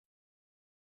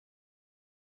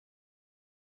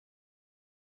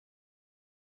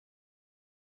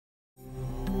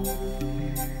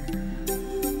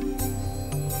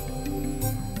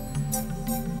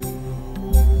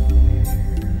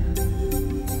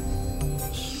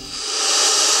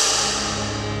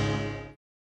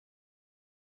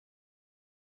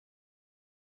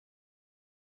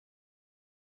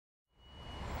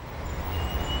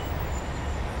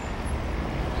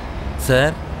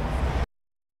Sir,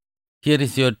 here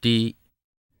is your tea.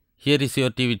 Here is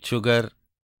your tea with sugar.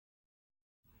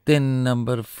 Then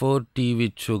number 4 tea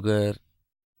with sugar.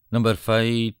 Number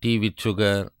 5 tea with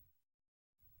sugar.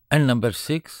 And number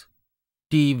 6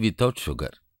 tea without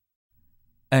sugar.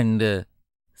 And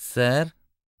sir,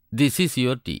 this is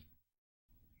your tea.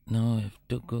 Now I have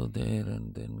to go there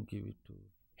and then give it to...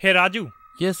 Hey Raju.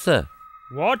 Yes, sir.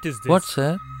 What is this? What,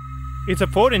 sir? It's a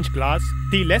 4-inch glass,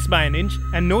 tea less by an inch,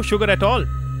 and no sugar at all.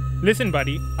 Listen,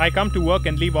 buddy, I come to work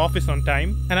and leave office on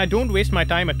time, and I don't waste my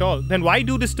time at all. Then why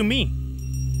do this to me?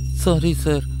 Sorry,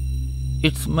 sir.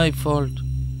 It's my fault.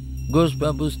 Ghosh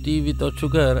Babu's tea without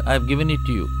sugar, I've given it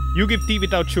to you. You give tea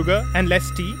without sugar and less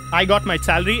tea. I got my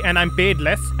salary and I'm paid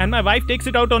less, and my wife takes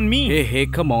it out on me. Hey,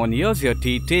 come on, here's your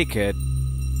tea, take it.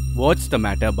 What's the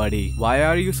matter, buddy? Why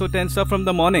are you so tense up from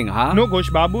the morning, huh? No,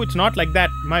 Ghosh Babu, it's not like that.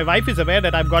 My wife is aware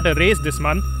that I've got a raise this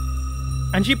month,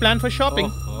 and she planned for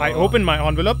shopping. I opened my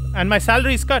envelope and my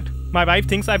salary is cut. My wife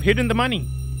thinks I've hidden the money.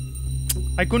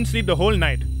 I couldn't sleep the whole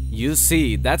night. You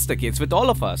see, that's the case with all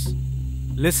of us.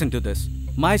 Listen to this.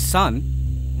 My son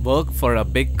worked for a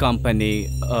big company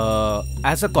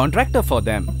as a contractor for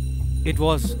them. It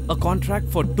was a contract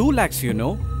for 2 lakhs, you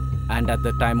know. And at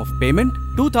the time of payment,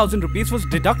 2,000 rupees was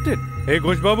deducted. Hey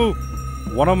Ghosh Babu,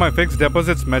 one of my fixed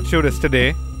deposits matured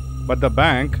yesterday, but the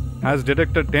bank has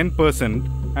deducted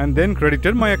 10% and then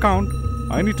credited my account.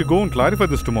 I need to go and clarify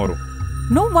this tomorrow.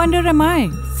 No wonder am I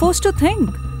forced to think.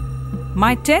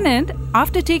 My tenant,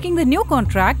 after taking the new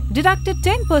contract, deducted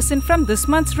 10% from this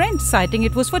month's rent, citing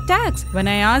it was for tax. When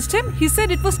I asked him, he said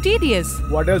it was tedious.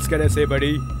 What else can I say,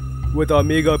 buddy? With our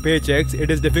meager paychecks, it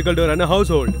is difficult to run a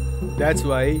household. That's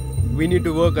why we need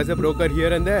to work as a broker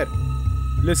here and there.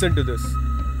 Listen to this.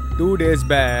 2 days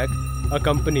back, a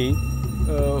company,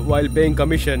 while paying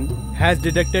commission, has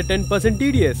deducted 10%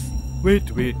 TDS.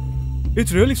 Wait.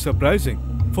 It's really surprising.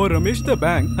 For Ramesh, the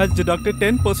bank has deducted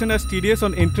 10% as TDS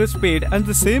on interest paid, and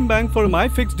the same bank for my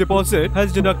fixed deposit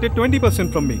has deducted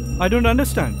 20% from me. I don't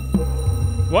understand.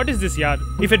 What is this, yaar?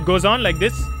 If it goes on like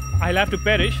this, I'll have to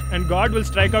perish and God will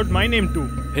strike out my name too.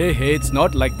 Hey, it's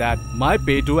not like that. My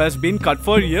pay too has been cut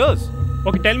for years.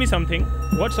 Okay, tell me something.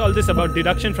 What's all this about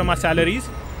deduction from our salaries?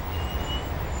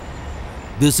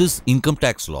 This is income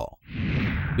tax law.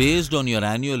 Based on your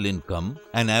annual income,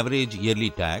 an average yearly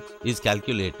tax is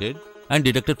calculated and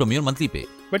deducted from your monthly pay.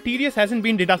 But TDS hasn't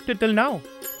been deducted till now.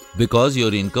 Because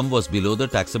your income was below the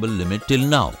taxable limit till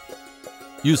now.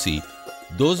 You see,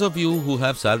 those of you who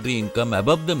have salary income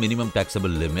above the minimum taxable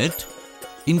limit,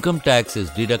 income tax is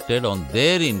deducted on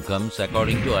their incomes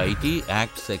according to IT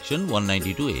Act Section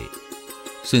 192A.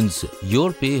 Since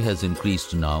your pay has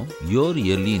increased now, your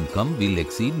yearly income will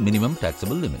exceed minimum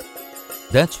taxable limit.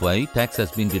 That's why tax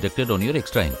has been deducted on your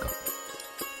extra income.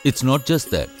 It's not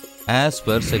just that. As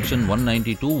per Section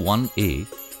 192(1)A,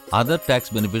 other tax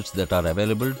benefits that are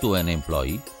available to an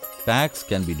employee, tax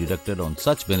can be deducted on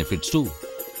such benefits too,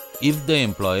 if the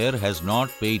employer has not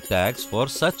paid tax for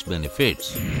such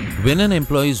benefits. When an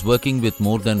employee is working with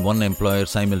more than one employer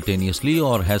simultaneously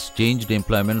or has changed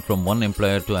employment from one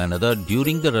employer to another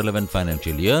during the relevant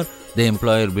financial year, the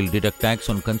employer will deduct tax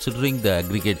on considering the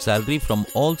aggregate salary from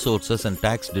all sources and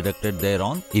tax deducted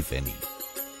thereon, if any.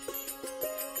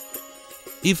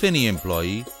 If any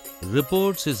employee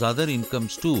reports his other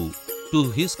incomes too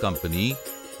to his company,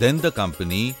 then the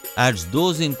company adds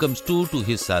those incomes too to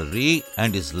his salary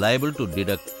and is liable to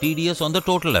deduct TDS on the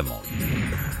total amount.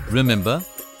 Remember,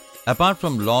 apart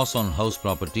from loss on house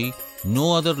property,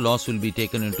 no other loss will be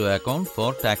taken into account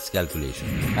for tax calculation.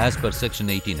 As per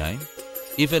Section 89,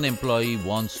 if an employee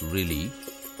wants relief,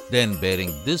 then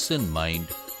bearing this in mind,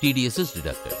 TDS is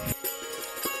deducted.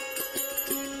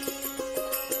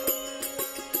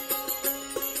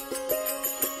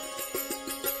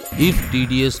 If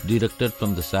TDS deducted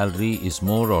from the salary is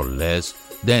more or less,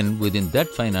 then within that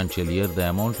financial year, the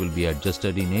amount will be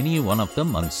adjusted in any one of the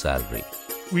month's salary.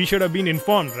 We should have been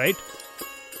informed, right?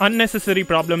 Unnecessary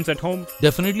problems at home.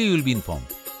 Definitely you will be informed.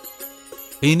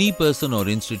 Any person or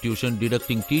institution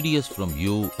deducting TDS from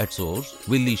you at source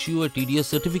will issue a TDS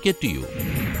certificate to you.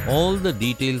 All the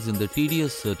details in the TDS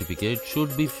certificate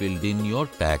should be filled in your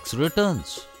tax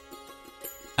returns.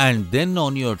 And then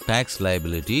on your tax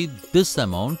liability, this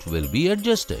amount will be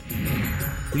adjusted.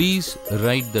 Please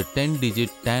write the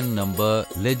 10-digit TAN number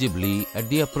legibly at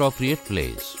the appropriate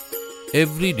place.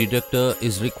 Every deductor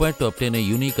is required to obtain a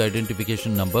unique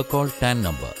identification number called TAN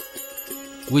number,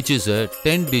 which is a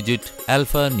 10-digit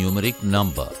alphanumeric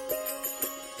number.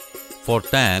 For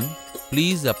TAN,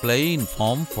 please apply in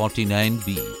Form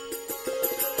 49B.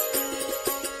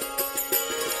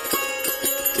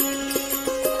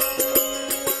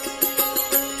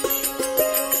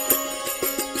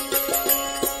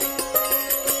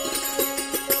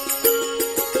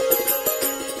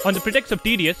 On the pretext of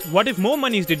TDS, what if more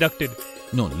money is deducted?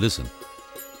 No, listen.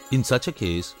 In such a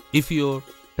case, if your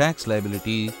tax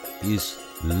liability is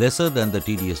lesser than the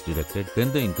TDS deducted,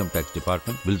 then the income tax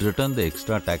department will return the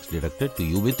extra tax deducted to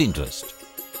you with interest.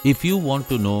 If you want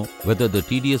to know whether the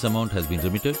TDS amount has been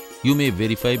remitted, you may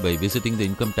verify by visiting the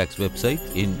income tax website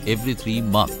in every 3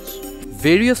 months.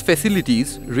 Various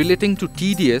facilities relating to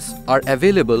TDS are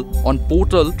available on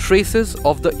portal Traces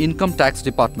of the Income Tax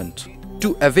Department.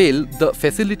 To avail the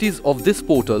facilities of this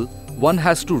portal, one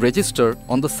has to register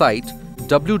on the site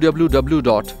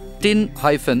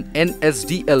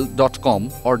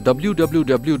www.tin-nsdl.com or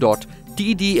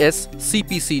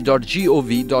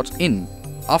www.tdscpc.gov.in.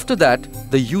 After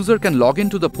that, the user can log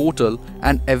into the portal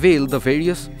and avail the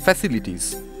various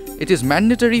facilities. It is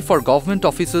mandatory for government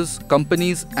offices,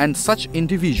 companies and such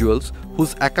individuals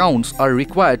whose accounts are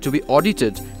required to be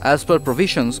audited as per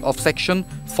provisions of Section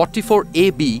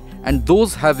 44AB and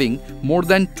those having more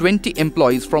than 20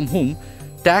 employees from whom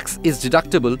tax is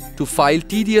deductible to file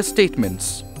TDS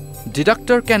statements.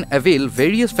 Deductor can avail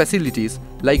various facilities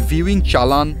like viewing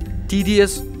Challan,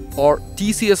 TDS or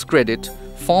TCS credit,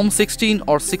 Form 16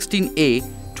 or 16A,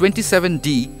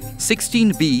 27D,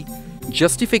 16B,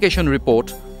 justification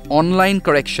report, online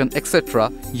correction,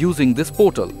 etc. using this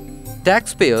portal.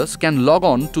 Taxpayers can log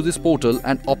on to this portal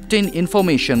and obtain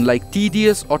information like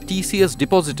TDS or TCS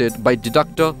deposited by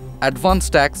deductor, advance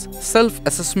tax,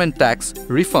 self-assessment tax,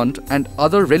 refund and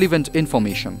other relevant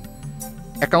information.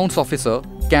 Accounts officer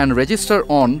can register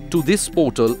on to this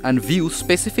portal and view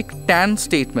specific TAN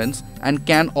statements and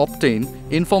can obtain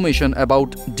information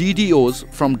about DDOs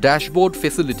from dashboard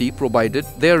facility provided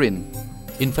therein.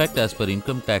 In fact, as per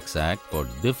Income Tax Act, for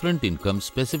different incomes,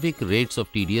 specific rates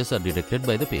of TDS are deducted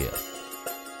by the payer.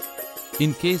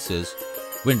 In cases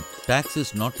when tax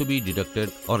is not to be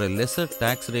deducted or a lesser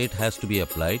tax rate has to be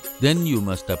applied, then you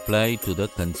must apply to the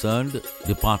concerned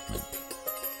department.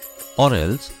 Or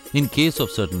else, in case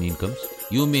of certain incomes,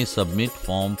 you may submit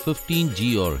Form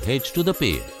 15G or H to the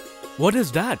payer. What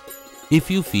is that?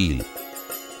 If you feel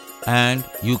and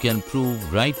you can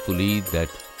prove rightfully that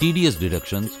TDS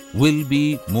deductions will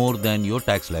be more than your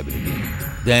tax liability,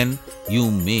 then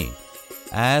you may,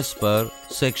 as per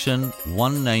Section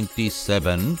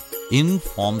 197 in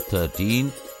Form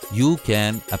 13, you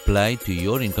can apply to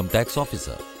your income tax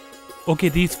officer. Okay,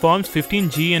 these forms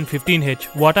 15G and 15H,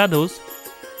 what are those?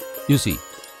 You see,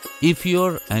 if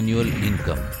your annual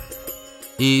income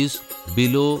is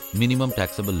below minimum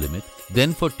taxable limit,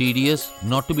 then for TDS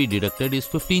not to be deducted is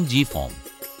 15G form.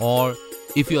 Or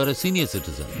if you are a senior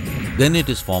citizen, then it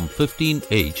is Form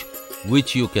 15H,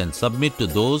 which you can submit to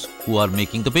those who are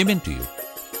making the payment to you.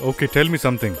 Okay, tell me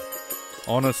something.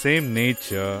 On a same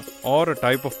nature or a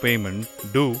type of payment,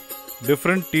 do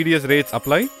different TDS rates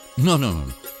apply? No.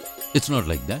 It's not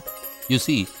like that. You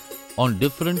see, on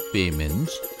different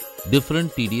payments,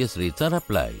 different TDS rates are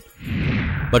applied.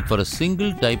 But for a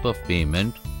single type of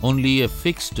payment, only a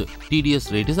fixed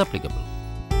TDS rate is applicable.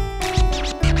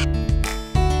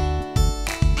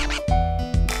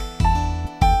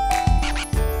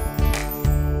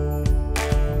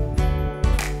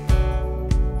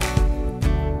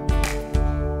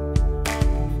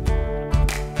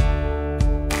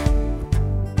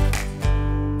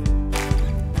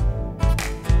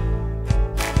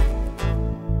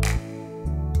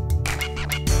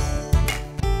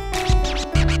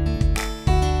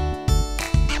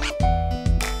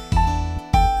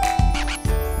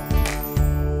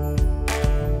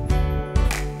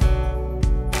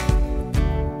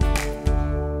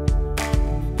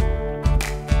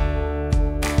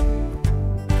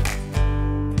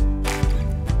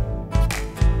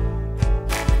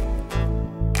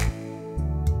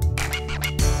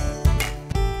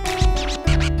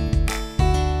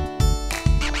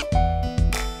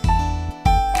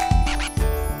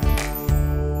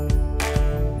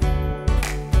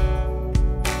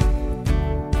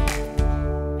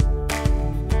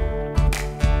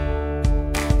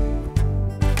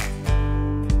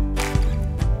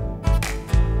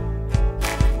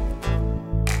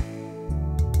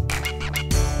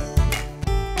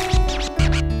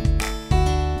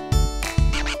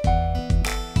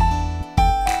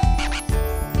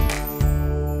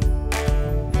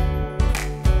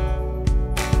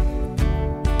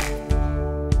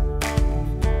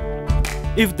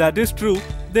 If that is true,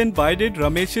 then why did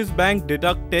Ramesh's bank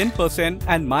deduct 10%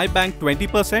 and my bank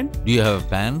 20%? Do you have a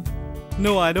PAN?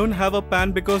 No, I don't have a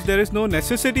PAN because there is no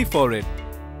necessity for it.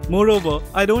 Moreover,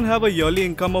 I don't have a yearly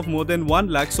income of more than 1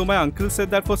 lakh, so my uncle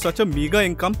said that for such a meager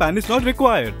income, PAN is not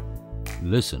required.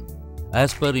 Listen,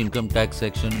 as per Income Tax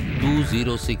Section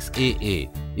 206AA,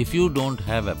 if you don't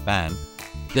have a PAN,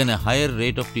 then a higher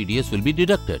rate of TDS will be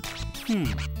deducted.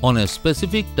 On a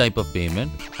specific type of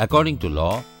payment, according to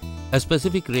law, a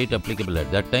specific rate applicable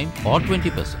at that time or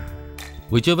 20%.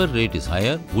 Whichever rate is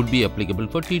higher would be applicable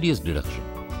for TDS deduction.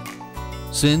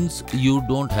 Since you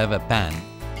don't have a PAN,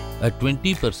 a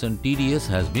 20% TDS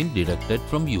has been deducted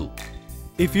from you.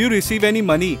 If you receive any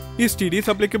money, is TDS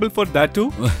applicable for that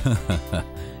too?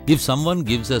 If someone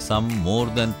gives a sum more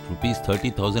than Rs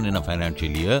 30,000 in a financial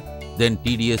year, then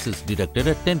TDS is deducted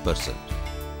at 10%.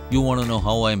 You want to know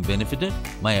how I am benefited?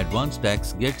 My advance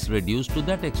tax gets reduced to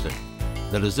that extent.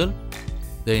 The result?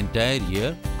 The entire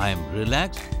year I am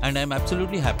relaxed and I am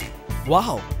absolutely happy.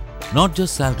 Wow! Not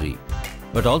just salary,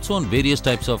 but also on various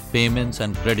types of payments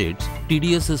and credits,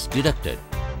 TDS is deducted.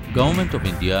 Government of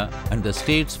India and the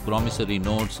states' promissory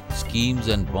notes, schemes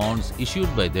and bonds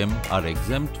issued by them are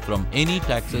exempt from any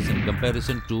taxes in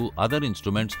comparison to other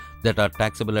instruments that are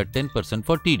taxable at 10%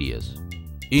 for TDS.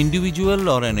 Individual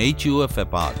or an HUF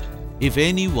apart, if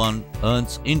anyone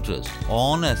earns interest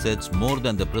on assets more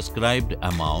than the prescribed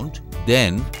amount,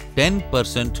 then 10%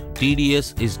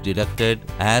 TDS is deducted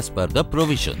as per the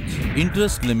provisions.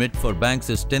 Interest limit for banks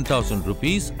is 10,000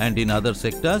 rupees and in other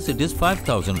sectors it is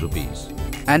 5,000 rupees.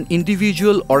 An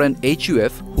individual or an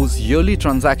HUF whose yearly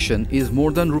transaction is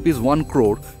more than Rs 1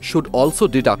 crore should also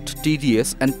deduct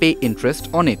TDS and pay interest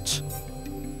on it.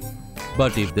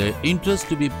 But if the interest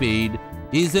to be paid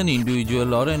is an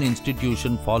individual or an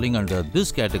institution falling under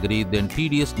this category, then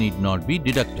TDS need not be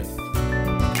deducted.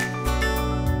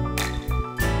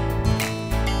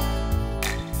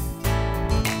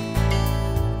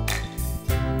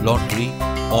 Lottery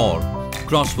or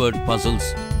crossword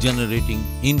puzzles generating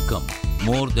income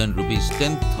more than Rs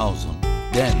 10,000,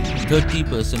 then 30%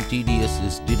 TDS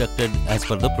is deducted as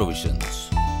per the provisions.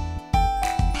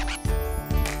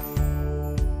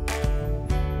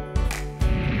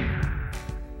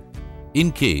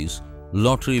 In case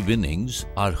lottery winnings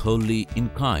are wholly in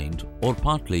kind or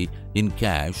partly in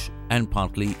cash and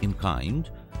partly in kind,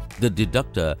 the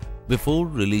deductor, before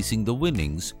releasing the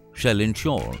winnings, shall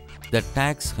ensure that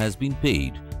tax has been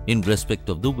paid in respect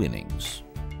of the winnings.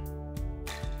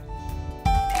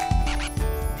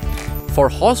 For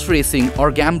horse racing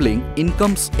or gambling,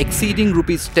 incomes exceeding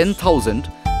Rs 10,000,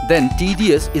 then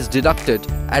TDS is deducted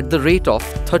at the rate of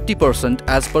 30%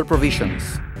 as per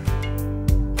provisions.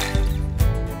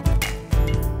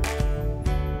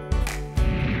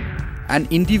 An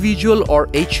individual or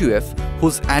HUF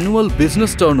whose annual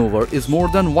business turnover is more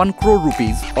than 1 crore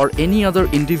rupees or any other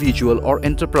individual or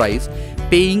enterprise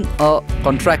paying a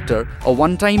contractor a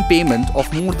one-time payment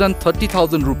of more than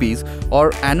 30,000 rupees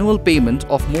or annual payment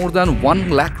of more than 1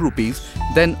 lakh rupees,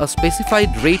 then a specified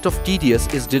rate of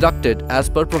TDS is deducted as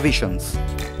per provisions.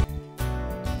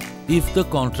 If the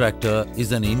contractor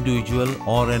is an individual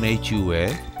or an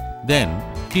HUF, then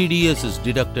TDS is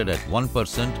deducted at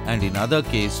 1% and in other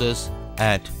cases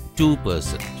at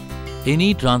 2%.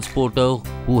 Any transporter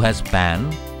who has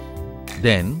PAN,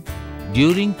 then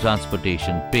during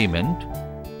transportation payment,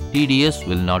 TDS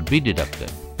will not be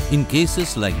deducted. In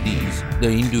cases like these, the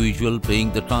individual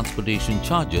paying the transportation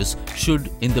charges should,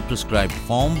 in the prescribed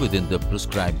form within the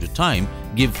prescribed time,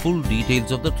 give full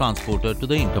details of the transporter to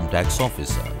the income tax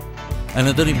officer.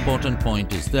 Another important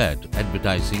point is that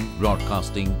advertising,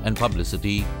 broadcasting and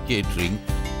publicity, catering,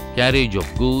 carriage of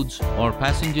goods or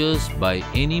passengers by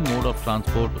any mode of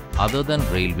transport other than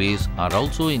railways are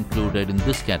also included in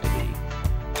this category.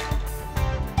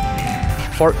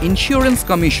 For insurance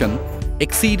commission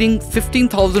exceeding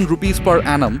 15,000 rupees per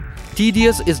annum,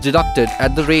 TDS is deducted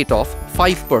at the rate of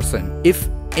 5%. If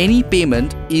any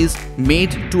payment is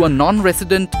made to a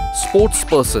non-resident sports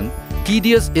person,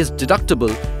 TDS is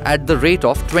deductible at the rate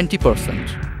of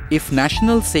 20%. If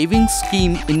National Savings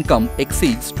Scheme income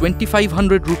exceeds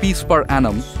 2,500 rupees per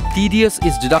annum, TDS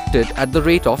is deducted at the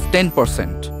rate of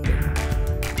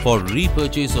 10%. For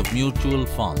repurchase of mutual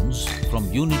funds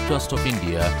from Unit Trust of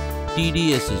India,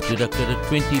 TDS is deducted at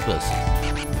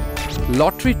 20%.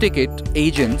 Lottery ticket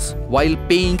agents, while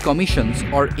paying commissions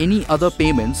or any other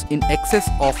payments in excess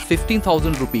of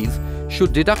 15,000 rupees,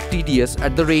 should deduct TDS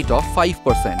at the rate of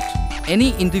 5%.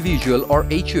 Any individual or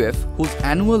HUF whose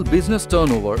annual business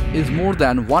turnover is more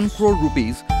than 1 crore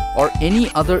rupees or any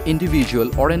other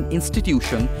individual or an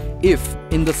institution, if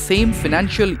in the same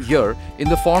financial year in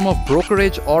the form of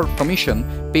brokerage or commission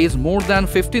pays more than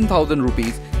 15,000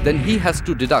 rupees, then he has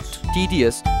to deduct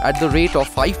TDS at the rate of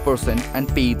 5% and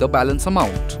pay the balance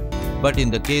amount. But in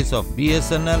the case of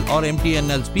BSNL or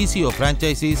MTNL's PCO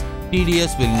franchisees,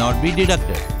 TDS will not be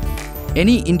deducted.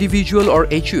 Any individual or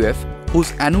HUF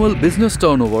whose annual business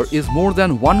turnover is more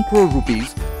than 1 crore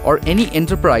rupees or any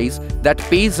enterprise that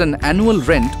pays an annual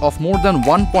rent of more than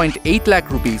 1.8 lakh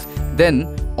rupees,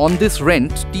 then on this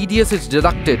rent, TDS is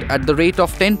deducted at the rate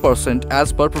of 10%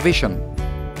 as per provision.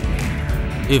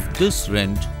 If this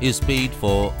rent is paid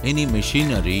for any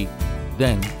machinery,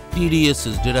 then TDS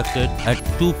is deducted at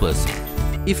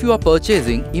 2%. If you are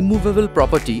purchasing immovable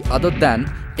property other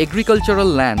than agricultural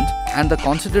land and the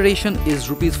consideration is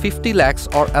rupees 50 lakhs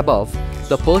or above,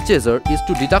 the purchaser is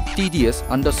to deduct TDS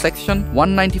under Section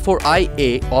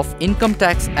 194IA of Income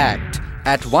Tax Act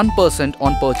at 1%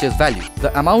 on purchase value.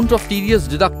 The amount of TDS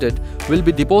deducted will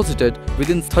be deposited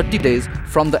within 30 days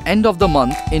from the end of the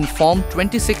month in Form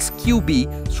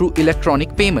 26QB through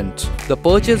electronic payment. The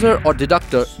purchaser or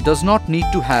deductor does not need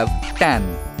to have TAN.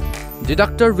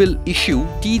 Deductor will issue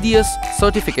TDS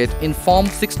certificate in Form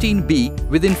 16B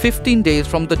within 15 days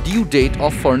from the due date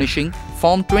of furnishing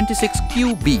Form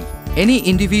 26QB. Any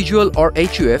individual or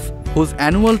HUF whose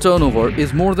annual turnover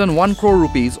is more than 1 crore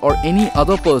rupees or any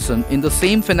other person in the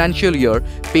same financial year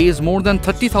pays more than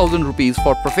 30,000 rupees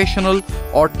for professional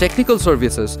or technical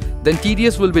services, then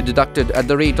TDS will be deducted at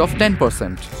the rate of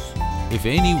 10%. If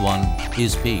anyone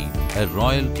is paid a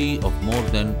royalty of more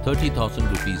than 30,000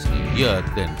 rupees a year,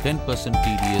 then 10%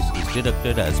 TDS is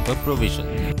deducted as per provision.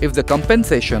 If the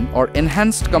compensation or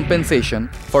enhanced compensation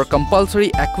for compulsory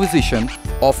acquisition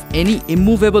of any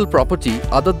immovable property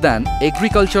other than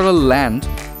agricultural land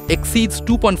exceeds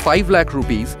 2.5 lakh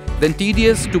rupees, then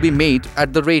TDS to be made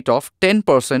at the rate of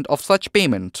 10% of such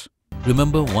payment.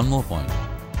 Remember one more point.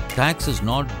 Tax is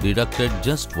not deducted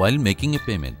just while making a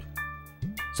payment.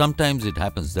 Sometimes it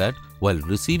happens that while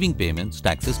receiving payments,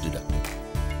 tax is deducted.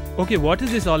 Okay, what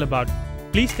is this all about?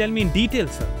 Please tell me in detail,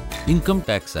 sir. Income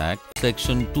Tax Act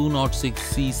Section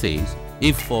 206C says,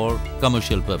 if for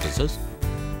commercial purposes,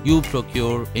 you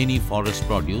procure any forest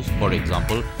produce, for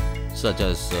example, such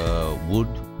as wood,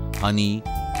 honey,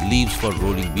 leaves for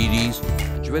rolling beedies,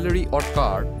 Jewelry or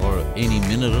car, or any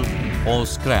mineral or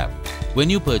scrap. When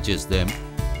you purchase them,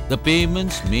 the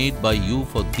payments made by you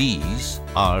for these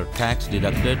are tax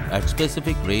deducted at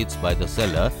specific rates by the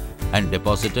seller and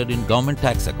deposited in government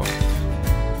tax account.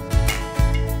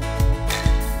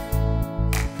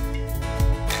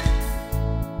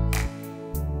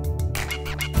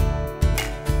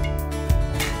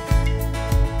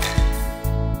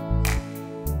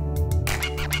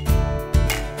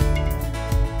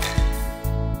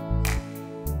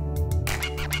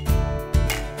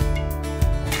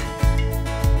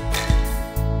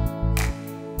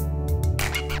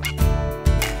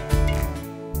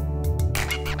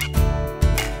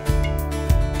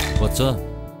 What, sir?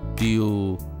 Do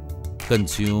you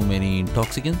consume any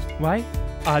intoxicants? Why?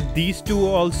 Are these two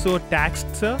also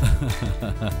taxed, sir?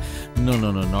 No,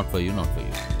 not for you, not for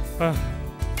you.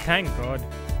 Thank God.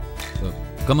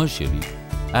 Commercially,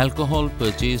 alcohol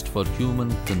purchased for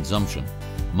human consumption,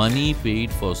 money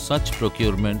paid for such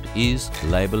procurement is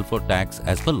liable for tax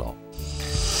as per law.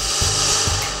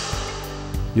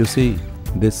 You see,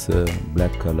 this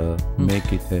black color,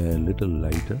 make it a little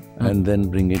lighter and then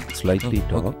bring it slightly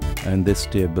top. And this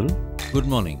table. Good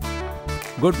morning.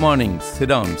 Good morning. Sit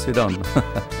down, sit down.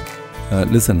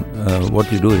 Listen,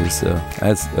 what you do is,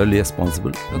 as early as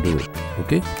possible, do it.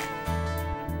 Okay?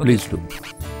 Please do.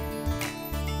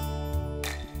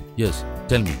 Yes,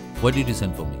 tell me, what did you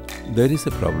send for me? There is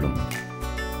a problem,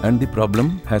 and the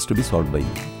problem has to be solved by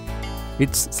you.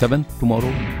 It's 7th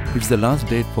tomorrow. It's the last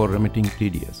date for remitting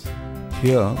TDS.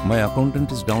 Here, my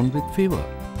accountant is down with fever.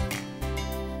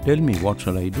 Tell me, what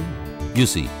shall I do? You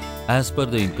see, as per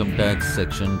the Income Tax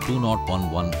Section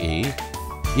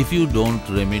 2011A, if you don't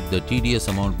remit the TDS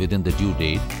amount within the due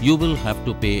date, you will have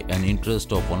to pay an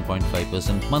interest of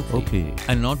 1.5% monthly. Okay.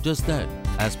 And not just that,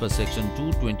 as per Section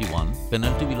 221,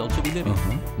 penalty will also be levied.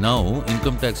 Now,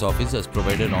 Income Tax Office has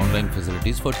provided online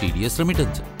facilities for TDS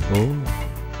remittance. Oh.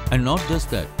 And not just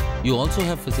that, you also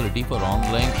have facility for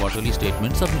online quarterly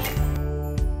statement submission.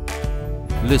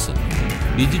 Listen,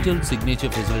 digital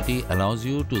signature facility allows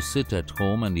you to sit at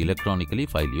home and electronically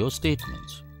file your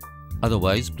statements.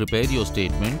 Otherwise, prepare your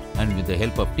statement and with the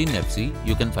help of TIN FC,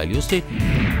 you can file your statement.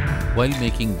 While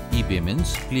making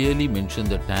e-payments, clearly mention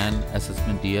the TAN,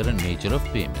 assessment year and nature of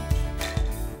payment.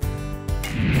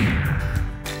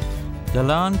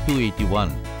 Challan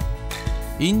 281.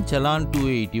 In Challan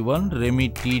 281,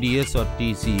 remit TDS or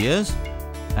TCS,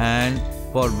 and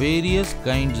for various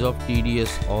kinds of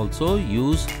TDS also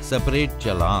use separate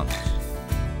challans.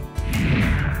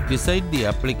 Decide the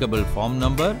applicable form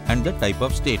number and the type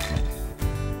of statement.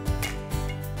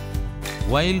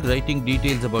 While writing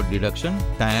details about deduction,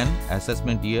 TAN,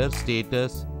 assessment year,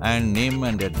 status and name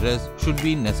and address should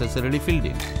be necessarily filled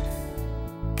in.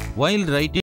 While writing